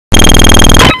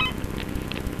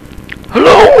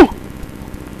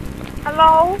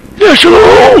Hello? Yes,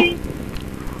 hello? Candy.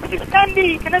 This is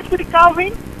Candy. Can I speak to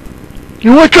Calvin?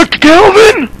 You want to talk to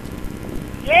Calvin?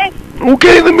 Yes.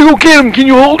 Okay, let me go get him. Can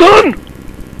you hold on?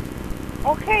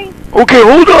 Okay. Okay,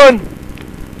 hold on.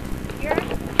 Here.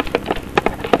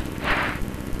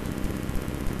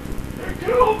 Hey,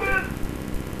 Calvin!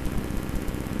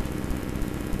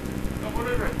 What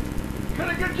is it? Can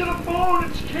I get to the phone?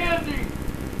 It's Candy.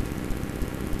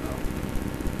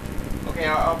 Okay,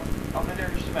 I'll be there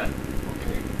in just a minute.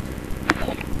 Okay.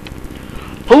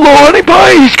 Hello, honey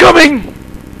pie. He's coming.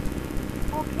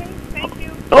 Okay, thank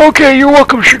you. Okay, you're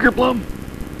welcome, Sugar Plum.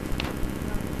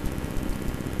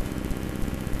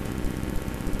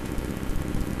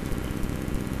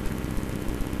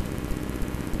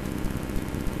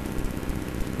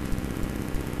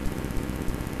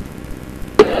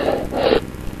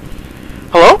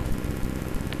 Hello?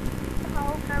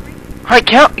 Hello, Harry. Hi,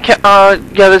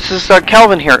 yeah, this is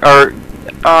Calvin here. Or,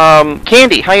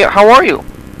 Candy. How are you?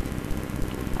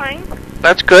 Fine.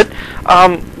 That's good.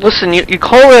 Listen, you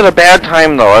called at a bad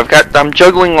time though. I'm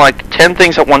juggling like 10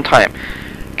 things at one time.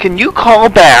 Can you call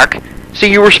back?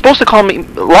 See, you were supposed to call me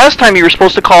last time. You were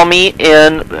supposed to call me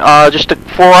in just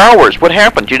 4 hours. What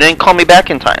happened? You didn't call me back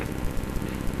in time.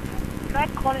 I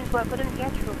tried calling, but I couldn't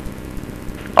get through.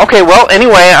 Okay, well,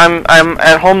 anyway, I'm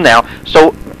at home now.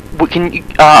 So,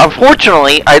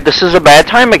 unfortunately, this is a bad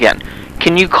time again.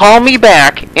 Can you call me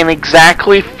back in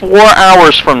exactly 4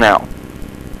 hours from now?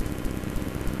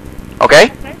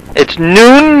 Okay? It's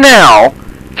noon now.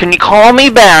 Can you call me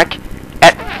back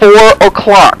at 4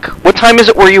 o'clock? What time is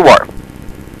it where you are?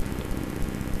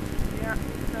 Yeah,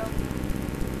 so...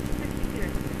 6 here.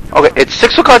 Okay, it's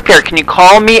 6 o'clock there. Can you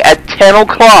call me at 10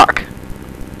 o'clock?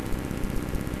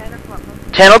 10 o'clock.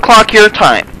 10 o'clock your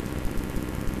time.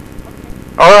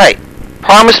 Alright.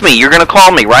 Promise me you're going to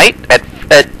call me, right? At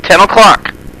 10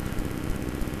 o'clock.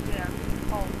 Yeah.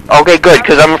 Oh. Okay, good,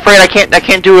 because I'm afraid I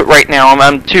can't do it right now.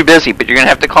 I'm too busy, but you're going to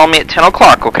have to call me at 10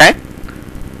 o'clock, okay?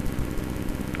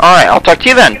 Alright, I'll talk to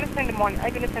you then. Are you gonna send the money? Are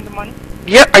you gonna send the money?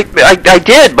 Yeah, I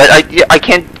did, but I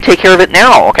can't take care of it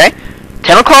now, okay?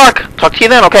 10 o'clock. Talk to you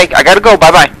then, okay? I gotta go.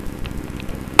 Bye-bye.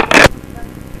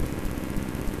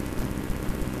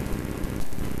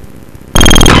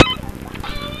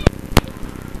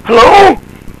 Hello?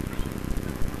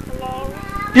 Hello?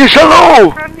 Yes,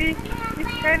 hello? Candy? This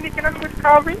is Candy. Can I speak to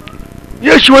Calvin?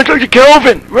 Yes, you want to talk to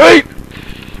Calvin, right?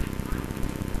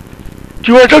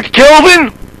 Do you want to talk to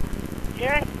Calvin?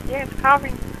 Yes,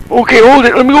 Calvin. Okay, hold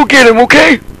it. Let me go get him,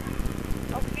 okay?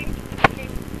 Okay.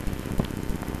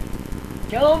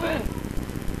 Calvin?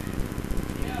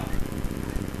 Yeah.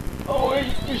 Oh,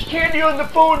 is Candy on the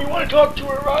phone? You want to talk to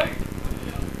her, right?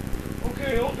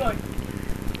 Okay, hold on.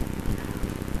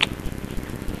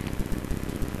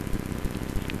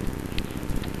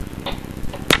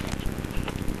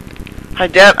 Hi,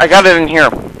 Dad. I got it in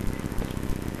here.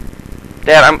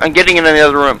 Dad, I'm getting it in the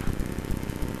other room.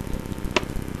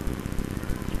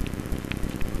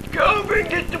 Calvin,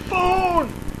 get the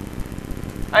phone!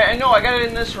 I know, I got it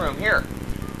in this room. Here.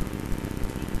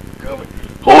 Calvin.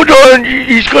 Hold on,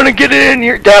 he's gonna get it in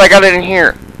here. Dad, I got it in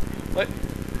here. What?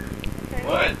 Okay.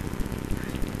 What?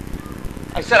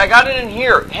 I said I got it in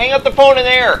here. Hang up the phone in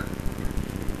there.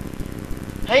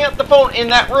 Hang up the phone in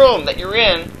that room that you're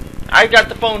in. I got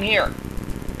the phone here.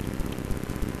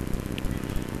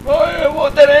 Oh,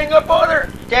 won't that hang up on her?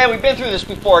 Dad, we've been through this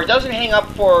before. It doesn't hang up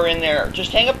for her in there.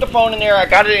 Just hang up the phone in there. I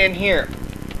got it in here.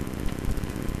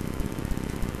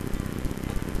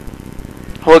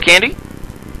 Hello, Candy?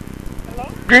 Hello?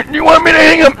 Do you want me to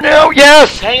hang up now?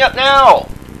 Yes, hang up now.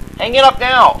 Hang it up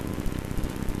now.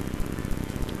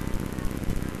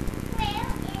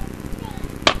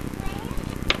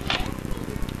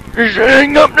 Is it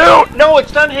hang up now? No,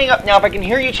 it's not hang up now. If I can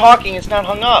hear you talking, it's not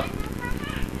hung up.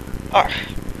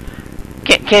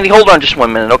 Candy, hold on just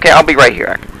 1 minute, okay? I'll be right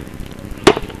here.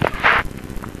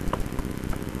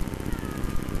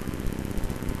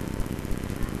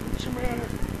 What's the matter?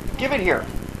 Give it here.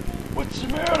 What's the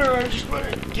matter? I just want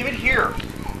to... Give it here.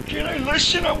 Can I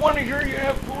listen? I want to hear you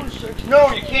have phone sex.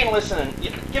 No, you can't listen.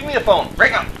 Give me the phone.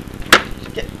 Right now.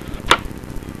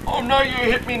 Oh, now you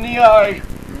hit me in the eye.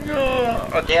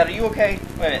 Oh, Dad, are you okay?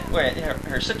 Wait,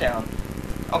 here, sit down.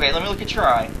 Okay, let me look at your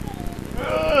eye.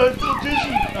 I feel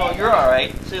dizzy. No, you're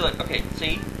alright. See, look, okay,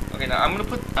 see? Okay, now I'm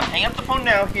hang up the phone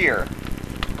now here.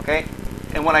 Okay?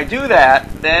 And when I do that,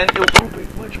 then it'll be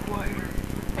much quieter.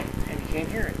 And you can't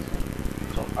hear it.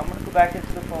 So I'm going to go back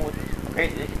into the phone with this.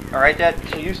 Okay? Alright, Dad,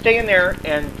 so you stay in there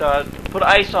and put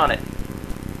ice on it.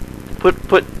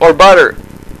 Or butter.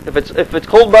 If it's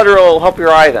cold butter, it'll help your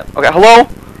eye then. Okay, hello?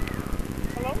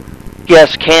 Hello?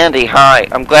 Yes, Candy. Hi.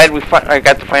 I'm glad I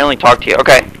got to finally talk to you.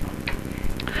 Okay.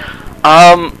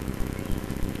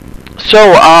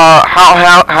 So,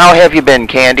 how have you been,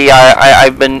 Candy?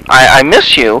 I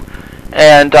miss you,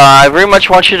 and I very much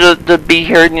want you to be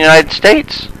here in the United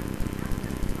States.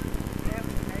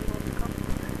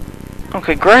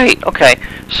 Okay, great. Okay,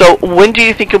 so when do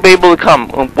you think you'll be able to come?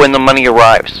 When the money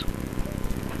arrives?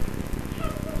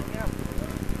 Yeah.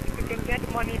 If you can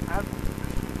get money,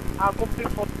 I'll go pay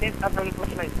for this available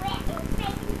flight.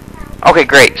 Okay,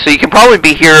 great. So you can probably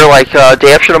be here like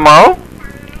day after tomorrow.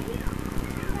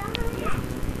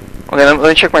 Okay, let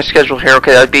me check my schedule here.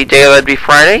 Okay, that'd be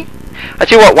Friday. I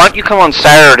tell you what, why don't you come on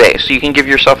Saturday so you can give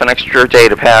yourself an extra day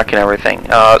to pack and everything.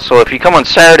 So if you come on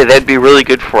Saturday, that'd be really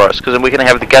good for us because then we can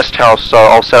have the guest house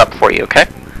all set up for you. Okay?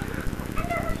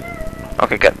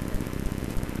 Okay, good.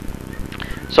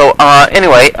 So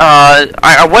anyway,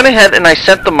 I went ahead and I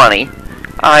sent the money.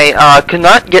 I could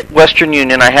not get Western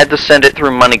Union. I had to send it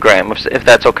through MoneyGram, if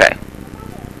that's okay.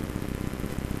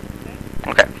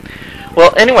 Okay.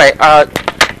 Well, anyway,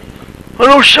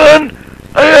 hello, son.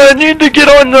 I need to get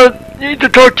on need to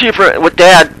talk to you with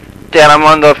Dad. Dad, I'm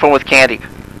on the phone with Candy.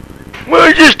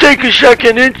 Well, just take a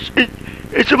second.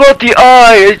 It's about the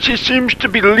eye. It just seems to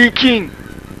be leaking.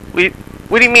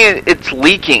 What do you mean it's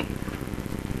leaking?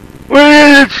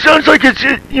 Well, it sounds like it's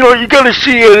you gotta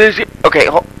see it. Okay,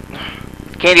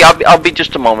 Candy, I'll be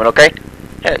just a moment, okay?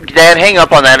 Dad, hang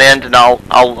up on that end, and I'll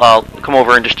come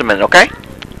over in just a minute, okay?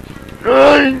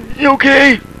 You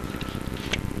okay?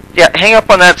 Yeah, hang up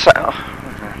on that side.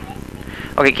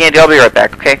 Okay, Candy, I'll be right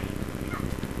back, okay?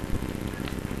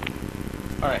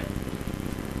 Alright.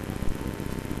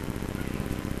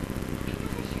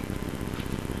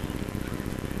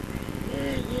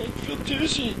 I feel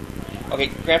dizzy. Okay,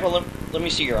 Grandpa, let me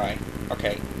see your eye.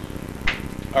 Okay.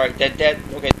 Alright, Dad,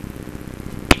 okay.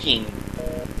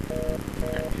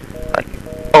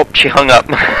 Oh, she hung up.